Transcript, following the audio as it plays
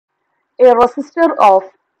a resistor of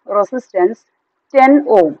resistance 10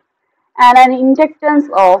 ohm and an inductance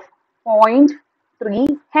of 0.3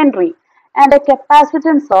 Henry and a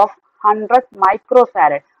capacitance of 100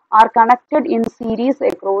 microfarad are connected in series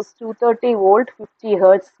across 230 volt 50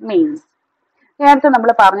 hertz means. നേരത്തെ നമ്മൾ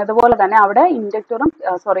പറഞ്ഞതുപോലെ തന്നെ അവിടെ ഇൻഡക്ടറും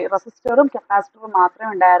റെസിസ്റ്ററും കപ്പാസിറ്ററും മാത്രമേ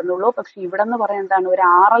ഉണ്ടായിരുന്നുള്ളൂ. പക്ഷെ ഇവിടെ എന്ന് പറയുന്നത് എന്താണ്, ഒരു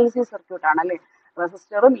RLC സർക്യൂട്ട് ആണ് അല്ലെ.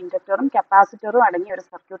 റെസിസ്റ്ററും ഇൻഡക്ടറും കപ്പാസിറ്ററും അടങ്ങിയ ഒരു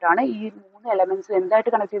സർക്യൂട്ടാണ്. ഈ മൂന്ന് എലമെന്റ്സ്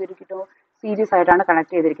എന്തായിട്ട് കണക്ട് ചെയ്തിരിക്കുന്നു, സീരീസ് ആയിട്ടാണ്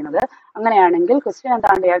കണക്ട് ചെയ്തിരിക്കുന്നത്. അങ്ങനെയാണെങ്കിൽ ക്വസ്റ്റ്യൻ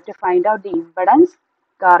എന്താണ്, you have to find out the impedance,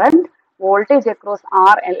 current, voltage across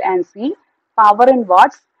R, L and C, power in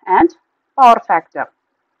watts and power factor.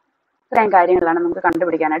 ഇത്രയും കാര്യങ്ങളാണ് നമുക്ക്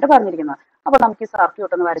കണ്ടുപിടിക്കാനായിട്ട് പറഞ്ഞിരിക്കുന്നത്. അപ്പൊ നമുക്ക് ഈ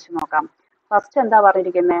സർക്യൂട്ട് ഒന്ന് വരച്ചു നോക്കാം. ഫസ്റ്റ് എന്താ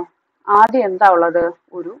പറഞ്ഞിരിക്കുന്നത്, ആദ്യം എന്താ ഉള്ളത്,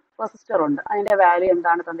 ഒരു റെസിസ്റ്റർ ഉണ്ട്, അതിന്റെ വാല്യൂ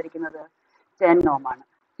എന്താണ് തന്നിരിക്കുന്നത്, 10 ഓം ആണ്.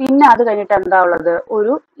 പിന്നെ അത് കഴിഞ്ഞിട്ട് എന്താ ഉള്ളത്,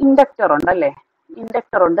 ഒരു ഇൻഡക്ടർ ഉണ്ട് അല്ലേ,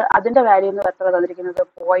 ഇൻഡക്ടർ ഉണ്ട്, അതിന്റെ വാല്യൂ എന്ന് എത്ര തന്നിരിക്കുന്നത്,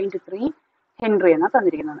 0.3 ഹെൻറി എന്നാണ്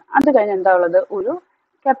തന്നിരിക്കുന്നത്. അത് കഴിഞ്ഞ് എന്താ ഉള്ളത്, ഒരു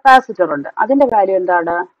കപ്പാസിറ്റർ ഉണ്ട്, അതിന്റെ വാല്യൂ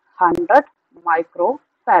എന്താണ്, 100 മൈക്രോ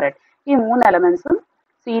ഫാരഡ്. ഈ മൂന്ന് എലമെന്റ്സും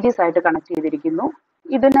സീരീസ് ആയിട്ട് കണക്ട് ചെയ്തിരിക്കുന്നു.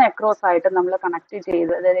 ഇതിന് അക്രോസ് ആയിട്ട് നമ്മൾ കണക്ട്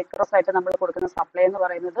ചെയ്ത്, അതായത് അക്രോസ് ആയിട്ട് നമ്മൾ കൊടുക്കുന്ന സപ്ലൈ എന്ന്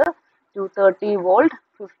പറയുന്നത് 230 വോൾട്ട്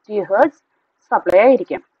 50 ഹെർട്സ് സപ്ലൈ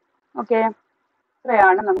ആയിരിക്കും. ഓക്കെ,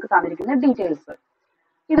 ഇത്രയാണ് നമുക്ക് തന്നിരിക്കുന്ന ഡീറ്റെയിൽസ്.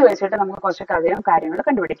 ഇത് വെച്ചിട്ട് നമുക്ക് കുറച്ചധികം കാര്യങ്ങൾ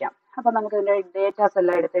കണ്ടുപിടിക്കാം. അപ്പൊ നമുക്ക് ഇതിന്റെ ഡേറ്റാസ്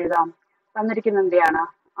എല്ലാം എടുത്ത് എഴുതാം. തന്നിരിക്കുന്ന എന്താണ്,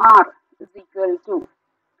 R is equal to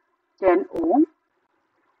 10 ohm,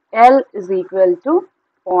 L is equal to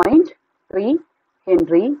 0.3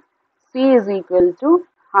 Henry, C is equal to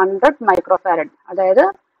 100 microfarad, അതായത്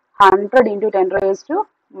 100 into 10 raised to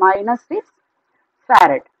 -6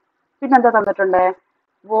 farad. പിന്നെന്താ തന്നിട്ടുണ്ട്,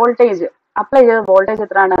 വോൾട്ടേജ് അപ്ലൈ ചെയ്ത വോൾട്ടേജ്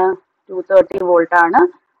എത്രയാണ്, 230 വോൾട്ട് ആണ്.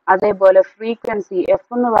 അതേപോലെ ഫ്രീക്വൻസി F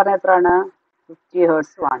എന്ന് പറഞ്ഞ എത്രയാണ്, 50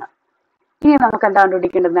 ഹെർട്സും ആണ്. ഇനി നമുക്ക് എന്താ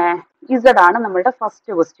കണ്ടുപിടിക്കേണ്ടത്, Z ആണ് നമ്മളുടെ ഫസ്റ്റ്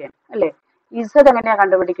ക്വസ്റ്റ്യൻ അല്ലേ. Z എങ്ങനെയാ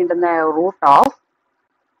കണ്ടുപിടിക്കേണ്ടത്, root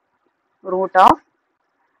of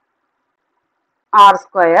R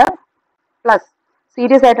square plus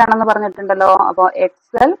series ആയിട്ടാണെന്ന് പറഞ്ഞിട്ടുണ്ടല്ലോ, അപ്പോൾ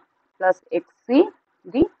XL plus XC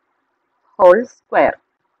the whole square.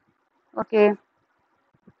 Okay,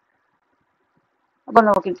 അപ്പൊ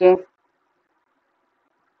നോക്കിക്കേ,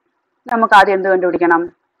 നമുക്ക് ആദ്യം എന്ത് കണ്ടുപിടിക്കണം,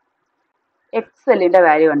 എക്സലിന്റെ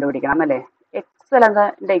വാല്യൂ കണ്ടുപിടിക്കണം അല്ലെ. എക്സൽ എന്താ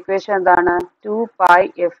ഇക്വേഷൻ എന്താണ്,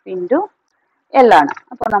 2πf ഇൻറ്റു L ആണ്.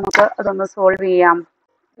 അപ്പൊ നമുക്ക് അതൊന്ന് സോൾവ് ചെയ്യാം.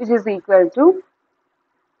 Which is equal to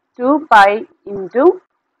 2π into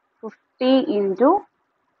 50 into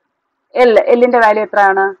L. എല്ലിന്റെ വാല്യൂ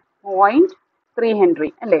എത്രയാണ്, 0.3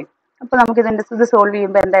 ഹെൻറി അല്ലേ. അപ്പൊ നമുക്ക് ഇതിന്റെ ഇത് സോൾവ്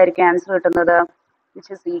ചെയ്യുമ്പോൾ എന്തായിരിക്കും ആൻസർ കിട്ടുന്നത്,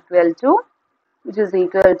 വിച്ച് ഈസ് ഈക്വൽ ടു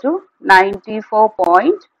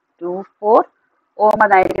 94.24 ഓം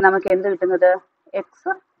എന്നായിരിക്കും നമുക്ക് എന്ത് കിട്ടുന്നത്,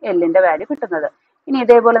 എക്സ് എല്ലിന്റെ വാല്യൂ കിട്ടുന്നത്. ഇനി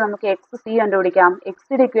ഇതേപോലെ നമുക്ക് എക്സ് സി കണ്ടുപിടിക്കാം.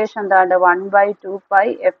 എക്സിന്റെ ഇക്വേഷൻ എന്താണ്,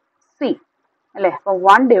 1/2πfc അല്ലെ. അപ്പൊ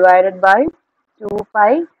 1 ഡിവൈഡഡ് ബൈ 2π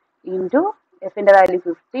ഇൻറ്റു എഫിന്റെ വാല്യൂ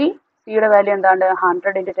 50, സിയുടെ വാല്യൂ എന്താണ്,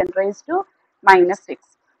 100 ഇൻറ്റു 10 raised to -6.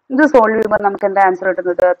 ഇത് സോൾവ് ചെയ്യുമ്പോൾ നമുക്ക് എന്താ ആൻസർ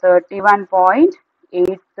കിട്ടുന്നത്,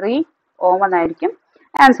 31.83 ഓം എന്നായിരിക്കും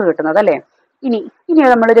ആൻസർ കിട്ടുന്നത് അല്ലേ. ഇനി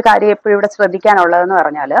നമ്മളൊരു കാര്യം എപ്പോഴും ഇവിടെ ശ്രദ്ധിക്കാനുള്ളതെന്ന്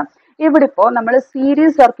പറഞ്ഞാൽ, ഇവിടെ ഇപ്പോൾ നമ്മൾ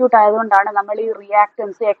സീരീസ് സർക്യൂട്ട് ആയതുകൊണ്ടാണ് നമ്മൾ ഈ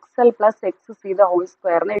reactance XL plus XC the whole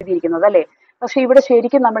സ്ക്വയറിന് എഴുതിയിരിക്കുന്നത് അല്ലേ. പക്ഷെ ഇവിടെ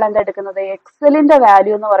ശരിക്കും നമ്മൾ എന്താ എടുക്കുന്നത്, എക്സലിന്റെ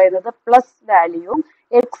വാല്യൂ എന്ന് പറയുന്നത് പ്ലസ് വാല്യൂവും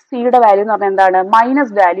XCയുടെ വാല്യൂ എന്ന് പറഞ്ഞാൽ എന്താണ്,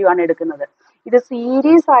 മൈനസ് വാല്യൂ ആണ് എടുക്കുന്നത്. ഇത്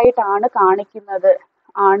സീരീസ് ആയിട്ടാണ് കാണിക്കുന്നത്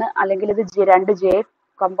അല്ലെങ്കിൽ ഇത് രണ്ട് J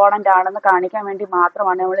കമ്പോണന്റ് ആണെന്ന് കാണിക്കാൻ വേണ്ടി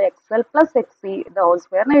മാത്രമാണ് നമ്മൾ XL plus XC the whole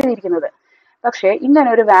സ്ക്വയറിന് എഴുതിയിരിക്കുന്നത്. പക്ഷേ ഇങ്ങനെ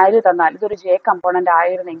ഒരു വാല്യൂ തന്നാൽ ഇതൊരു J കമ്പോണന്റ്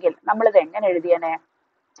ആയിരുന്നെങ്കിൽ നമ്മളിത് എങ്ങനെ എഴുതിയേനെ,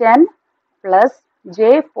 10 plus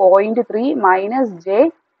J.3 minus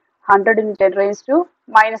J100 into 10 raised to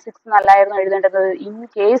 -6 എന്നല്ലായിരുന്നു എഴുതേണ്ടത്. ഇൻ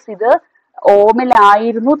കേസ് ഇത്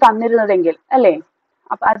ഓമിലായിരുന്നു തന്നിരുന്നതെങ്കിൽ അല്ലേ.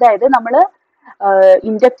 അപ്പൊ അതായത് നമ്മൾ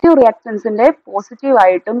ഇൻഡക്റ്റീവ് റിയാക്ടൻസിന്റെ പോസിറ്റീവ്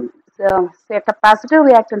ആയിട്ടും കപ്പാസിറ്റീവ്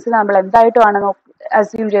റിയാക്ടൻസിന് നമ്മൾ എന്തായിട്ടുമാണ്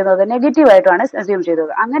അസ്യൂം ചെയ്യുന്നത്, നെഗറ്റീവ് ആയിട്ടാണ് അസ്യൂം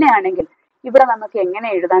ചെയ്തത്. അങ്ങനെയാണെങ്കിൽ ഇവിടെ നമുക്ക് എങ്ങനെ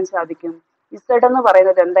എഴുതാൻ സാധിക്കും, Z എന്ന്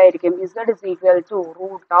പറയുന്നത് എന്തായിരിക്കും, Z is equal to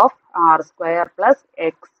root of R square plus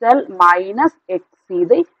XL minus XC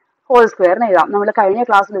the whole square എന്ന് എഴുതാം. നമ്മൾ കഴിഞ്ഞ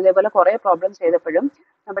ക്ലാസ്സിൽ ഇതേപോലെ കുറെ പ്രോബ്ലം ചെയ്തപ്പോഴും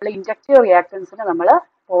നമ്മൾ ഇൻഡക്റ്റീവ് റിയാക്ടൻസിന് നമ്മൾ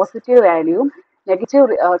പോസിറ്റീവ് വാല്യൂവും നെഗറ്റീവ്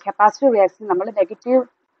കപ്പാസിറ്റീവ് റിയാക്ടൻസിന് നമ്മൾ നെഗറ്റീവ്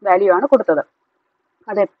വാല്യൂ ആണ് കൊടുത്തത്.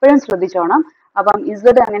 അതെപ്പോഴും ശ്രദ്ധിച്ചോണം. അപ്പം Z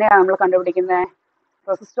എങ്ങനെയാണ് നമ്മൾ കണ്ടുപിടിക്കുന്നത്,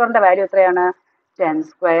 റെസിസ്റ്ററിന്റെ വാല്യൂ എത്രയാണ്, 10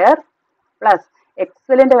 സ്ക്വയർ പ്ലസ്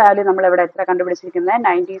എക്സലിന്റെ വാല്യൂ നമ്മൾ ഇവിടെ എത്ര കണ്ടുപിടിച്ചിരിക്കുന്നത്,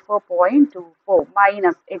 94.24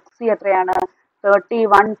 മൈനസ് XC എത്രയാണ്,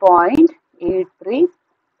 31.83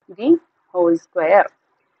 ദി ഹോൾ സ്ക്വയർ.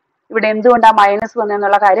 ഇവിടെ എന്തുകൊണ്ടാണ് മൈനസ്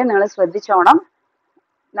വന്നെന്നുള്ള കാര്യം നിങ്ങൾ ശ്രദ്ധിച്ചോണം.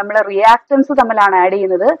 നമ്മൾ റിയാക്ടൻസ് തമ്മിലാണ് ആഡ്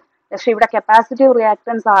ചെയ്യുന്നത്, പക്ഷെ ഇവിടെ കപ്പാസിറ്റീവ്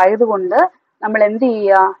റിയാക്ടൻസ് ആയതുകൊണ്ട് നമ്മൾ എന്ത്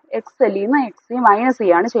ചെയ്യുക, എക്സ് എല്ലിൽ നിന്ന് എക്സ് സി മൈനസ്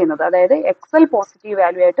ചെയ്യാണ് ചെയ്യുന്നത്. അതായത് എക്സ് എൽ പോസിറ്റീവ്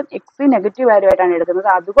വാല്യൂ ആയിട്ടും എക്സ് സി നെഗറ്റീവ് വാല്യൂ ആയിട്ടാണ് എടുക്കുന്നത്.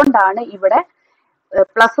 അതുകൊണ്ടാണ് ഇവിടെ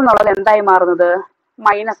പ്ലസ് എന്നുള്ളത് എന്തായി മാറുന്നത്,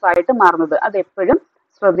 മൈനസ് ആയിട്ട് മാറുന്നത്. അത് എപ്പോഴും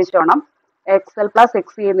ശ്രദ്ധിച്ചോണം. X L plus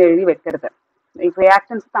X C എന്ന് എഴുതി വെക്കരുത്. ഈ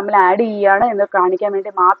റിയാക്ടൻസ് തമ്മിൽ ആഡ് ചെയ്യുകയാണ് എന്ന് കാണിക്കാൻ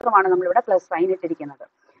വേണ്ടി മാത്രമാണ് നമ്മളിവിടെ പ്ലസ് സൈൻ ഇട്ടിരിക്കുന്നത്.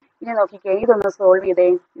 ഇനി നോക്കിക്കേ, ഇതൊന്ന് സോൾവ് ചെയ്തേ.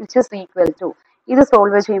 വിച്ച് ഇസ് ഈക്വൽ ടു, ഇത്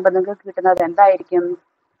സോൾവ് ചെയ്യുമ്പോൾ നിങ്ങൾക്ക് കിട്ടുന്നത് എന്തായിരിക്കും,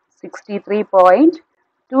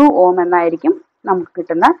 63.2 ഓം എന്നായിരിക്കും നമുക്ക്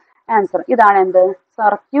കിട്ടുന്ന ആൻസർ. ഇതാണ് എന്ത്,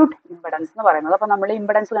 സർക്യൂട്ട് ഇംപെഡൻസ് എന്ന് പറയുന്നത്. അപ്പൊ നമ്മൾ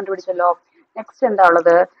ഇംപെഡൻസ് കണ്ടുപിടിച്ചല്ലോ. നെക്സ്റ്റ് എന്താ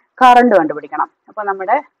ഉള്ളത്, കറണ്ട് കണ്ടുപിടിക്കണം. അപ്പൊ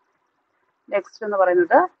നമ്മുടെ നെക്സ്റ്റ് എന്ന്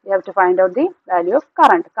പറയുന്നത് you have to find out the value of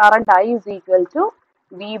current. Current I is equal to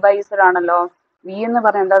V by Z ആണല്ലോ. വി എന്ന്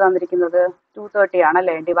പറഞ്ഞാൽ എന്താ തന്നിരിക്കുന്നത്, 230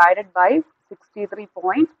 ആണല്ലേ, ഡിവൈഡഡ് ബൈ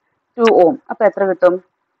 63.2 ഓം. അപ്പൊ എത്ര കിട്ടും,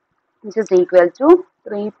 which is equal to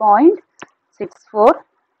 3.64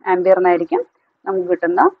 ampere എന്നായിരിക്കും നമുക്ക്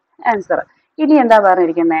കിട്ടുന്ന ആൻസർ. ഇനി എന്താ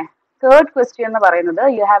പറഞ്ഞിരിക്കുന്നത്, തേർഡ് ക്വസ്റ്റ്യൻ എന്ന് പറയുന്നത്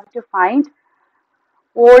you have to find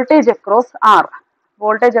voltage across R.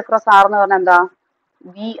 Voltage across R എന്ന് പറഞ്ഞാൽ എന്താ,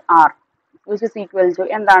 V R, which is equal to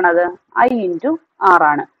എന്താണത്, ഐ ഇൻറ്റു ആർ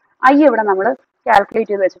ആണ്. ഐ ഇവിടെ നമ്മൾ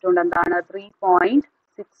കാൽക്കുലേറ്റ് ചെയ്ത് വെച്ചിട്ടുണ്ട്. എന്താണ്,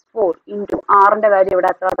 3.64 ഇൻറ്റു ആറിന്റെ വാല്യൂ ഇവിടെ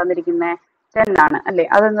എത്ര തന്നിരിക്കുന്നത്, 10 ആണ് അല്ലേ.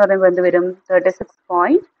 അതെന്ന് പറയുമ്പോൾ എന്ത് വരും,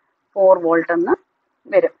 36.4 വോൾട്ട് എന്ന്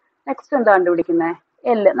വരും. നെക്സ്റ്റ് എന്താ കണ്ടുപിടിക്കുന്നത്,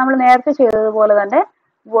 എൽ. നമ്മൾ നേരത്തെ ചെയ്തതുപോലെ തന്നെ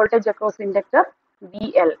voltage across inductor V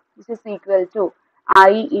L, which is equal to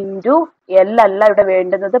I into L അല്ല ഇവിടെ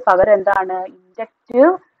വേണ്ടുന്നത്, പകരം എന്താണ്, ഇൻഡക്റ്റീവ്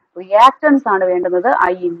റിയാക്ടൻസ് ആണ് വേണ്ടുന്നത്,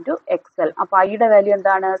 ഐ ഇൻറ്റു എക്സ് എൽ. അപ്പൊ ഐയുടെ വാല്യൂ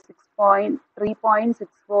എന്താണ്,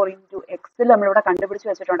 3.64 ഇൻറ്റു എക്സ് എൽ നമ്മളിവിടെ കണ്ടുപിടിച്ച്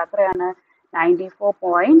വെച്ചിട്ടുണ്ട്. എത്രയാണ്,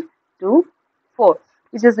 94.24,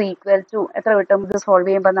 വിച്ച് ഇസ് ഈക്വൽ ടു എത്ര കിട്ടും, ഇത് സോൾവ്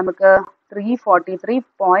ചെയ്യുമ്പോൾ നമുക്ക്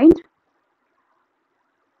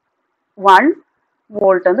 343.1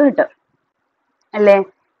 വോൾട്ട് എന്ന് കിട്ടും അല്ലേ.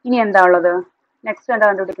 ഇനി എന്താ ഉള്ളത്, നെക്സ്റ്റ് എന്താ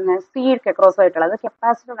കണ്ടുപിടിക്കുന്നത്, സിക്ക് അക്രോസ് ആയിട്ടുള്ളത്,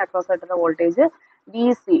 കപ്പാസിറ്ററിന് അക്രോസ് ആയിട്ടുള്ള voltage V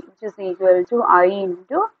C, which is equal to I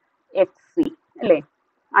into X C അല്ലേ.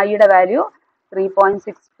 ഐയുടെ വാല്യൂ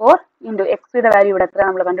 3.64 ഇൻറ്റു എക്സിയുടെ വാല്യൂ ഇവിടെ എത്ര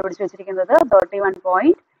നമ്മൾ കണ്ടുപിടിച്ച് വെച്ചിരിക്കുന്നത്,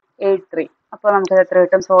 31.83. അപ്പോൾ നമുക്ക് എത്ര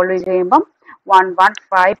കിട്ടും, സോൾവ് ചെയ്യുമ്പം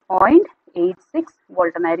 115.86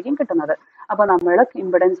 വോൾട്ട് എന്നായിരിക്കും കിട്ടുന്നത്. അപ്പോൾ നമ്മൾ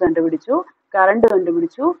ഇംപെഡൻസ് കണ്ടുപിടിച്ചു, കറണ്ട്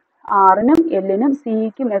കണ്ടുപിടിച്ചു, ആറിനും എല്ലിനും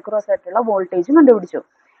സിക്കും അക്രോസ് ആയിട്ടുള്ള വോൾട്ടേജും കണ്ടുപിടിച്ചു.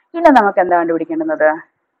 ഇനി നമുക്ക് എന്താ കണ്ടുപിടിക്കേണ്ടത്,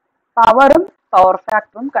 പവറും പവർ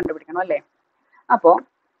ഫാക്ടറും കണ്ടുപിടിക്കണം അല്ലേ. അപ്പോൾ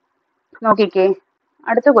നോക്കിക്കേ,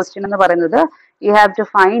 അടുത്ത ക്വസ്റ്റ്യൻ എന്ന് പറയുന്നത് you have to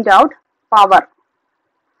find out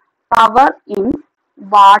power in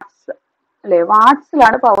watts അല്ലെ.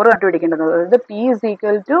 വാട്ട്സിലാണ് പവർ കണ്ടുപിടിക്കേണ്ടത്. അതായത് P is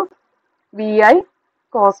equal to V I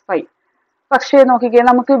cos phi. പക്ഷേ നോക്കിക്കേ,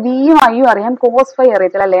 നമുക്ക് വിയും ഐയും അറിയാം, കോസ് ഫൈ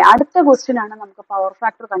അറിയത്തില്ല അല്ലേ. അടുത്ത ക്വസ്റ്റ്യൻ ആണ് നമുക്ക് പവർ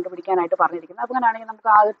ഫാക്ടർ കണ്ടുപിടിക്കാനായിട്ട് പറഞ്ഞിരിക്കുന്നത്. അങ്ങനെയാണെങ്കിൽ നമുക്ക്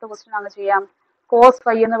ആദ്യത്തെ ക്വസ്റ്റ്യൻ അങ്ങ് ചെയ്യാം. കോസ്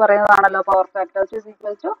ഫൈ എന്ന് പറയുന്നതാണല്ലോ power factor, is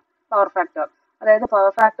equal to power factor. അതായത്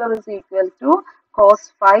power factor is equal to cos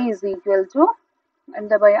phi is equal to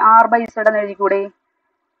എന്താ ആർ ബൈ സെഡ് എന്ന് എഴുതിക്കൂടെ.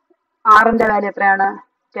 ആറിന്റെ വാല്യൂ എത്രയാണ്,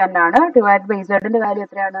 10 ആണ്, ഡിവൈഡ് ബൈ സെഡിന്റെ വാല്യൂ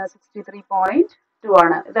എത്രയാണ്, 63.2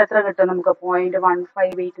 ആണ്. ഇത് എത്ര കിട്ടും നമുക്ക്,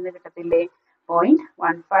 0.158 എന്ന് കിട്ടത്തില്ലേ,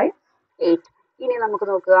 0.158. ഇനി നമുക്ക്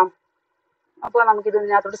നോക്കുക, അപ്പോൾ നമുക്ക്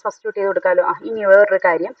ഇതിനകത്തോട്ട് സബ്സ്റ്റിറ്റ്യൂട്ട് ചെയ്ത് കൊടുക്കാമല്ലോ. ഇനി വേറൊരു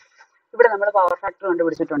കാര്യം, ഇവിടെ നമ്മൾ പവർ ഫാക്ടർ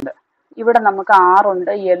കണ്ടുപിടിച്ചിട്ടുണ്ട്. ഇവിടെ നമുക്ക് ആർ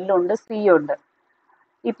ഉണ്ട്, എൽ ഉണ്ട്, സി ഉണ്ട്.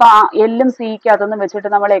 ഇപ്പൊ എല്ലും സിക്ക് അതൊന്നും വെച്ചിട്ട്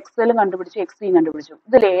നമ്മൾ എക്സലും കണ്ടുപിടിച്ചു, എക്സ് സിയും കണ്ടുപിടിച്ചു.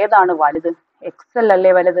 ഇതിൽ ഏതാണ് വലുത്, എക്സൽ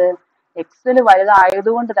അല്ലേ വലുത്. എക്സൽ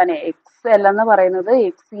വലുതായതുകൊണ്ട് തന്നെ, എക്സൽ എന്ന് പറയുന്നത്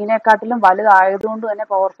എക്സിനെക്കാട്ടിലും വലുതായതുകൊണ്ട് തന്നെ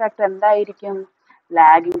പവർ ഫാക്ടർ എന്തായിരിക്കും,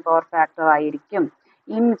 ലാഗിങ് പവർ ഫാക്ടർ ആയിരിക്കും.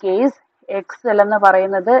 ഇൻ കേസ് എക്സൽ എന്ന്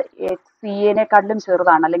പറയുന്നത് എക്സ് സിയെക്കാട്ടിലും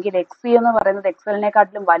ചെറുതാണ്, അല്ലെങ്കിൽ എക്സ് സി എന്ന് പറയുന്നത്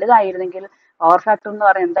എക്സലിനെക്കാട്ടിലും വലുതായിരുന്നെങ്കിൽ പവർ ഫാക്ടർ എന്ന്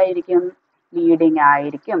പറയുന്നത് എന്തായിരിക്കും, ലീഡിങ്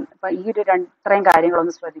ആയിരിക്കും. അപ്പൊ ഈ ഒരു ഇത്രയും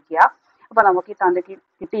കാര്യങ്ങളൊന്ന് ശ്രദ്ധിക്കുക. അപ്പൊ നമുക്ക് ഈ തന്നിക്ക്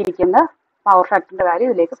കിട്ടിയിരിക്കുന്ന പവർ ഫാക്ടറിന്റെ വാല്യൂ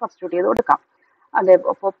ഇതിലേക്ക് സബ്സ്റ്റിറ്റ്യൂട്ട് ചെയ്ത് കൊടുക്കാം. അതെ,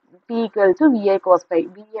 അപ്പോൾ P equal to V I cos phi.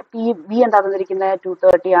 V എന്താ തന്നിരിക്കുന്നത്,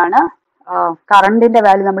 230 ആണ്. കറണ്ടിന്റെ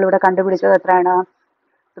വാല്യൂ നമ്മൾ ഇവിടെ കണ്ടുപിടിച്ചത് എത്രയാണ്,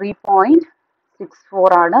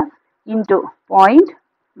 3.64 ആണ്, ഇൻറ്റു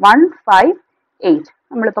 0.158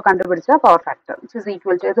 നമ്മളിപ്പോൾ കണ്ടുപിടിച്ച power factor, which is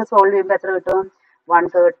equal to, ഇത് സോൾവ് ചെയ്യുമ്പോൾ എത്ര കിട്ടും,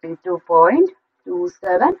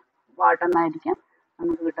 132.27 വാട്ട് എന്നായിരിക്കും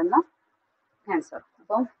നമുക്ക് കിട്ടുന്ന ആൻസർ.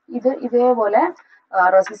 അപ്പം ഇതേപോലെ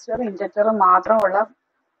റെസിസ്റ്റർ ഇൻഡക്ടർ മാത്രമുള്ള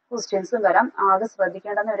ക്വസ്റ്റ്യൻസും വരാം. ആകെ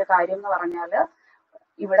ശ്രദ്ധിക്കേണ്ടുന്ന ഒരു കാര്യം എന്ന് പറഞ്ഞാൽ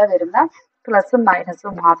ഇവിടെ വരുന്ന പ്ലസും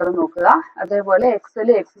മൈനസും മാത്രം നോക്കുക. അതേപോലെ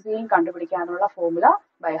എക്സലും എക്സ് സിയും കണ്ടുപിടിക്കാനുള്ള ഫോർമുല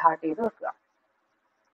ബൈ ഹാർട്ട് ചെയ്ത് വെക്കുക.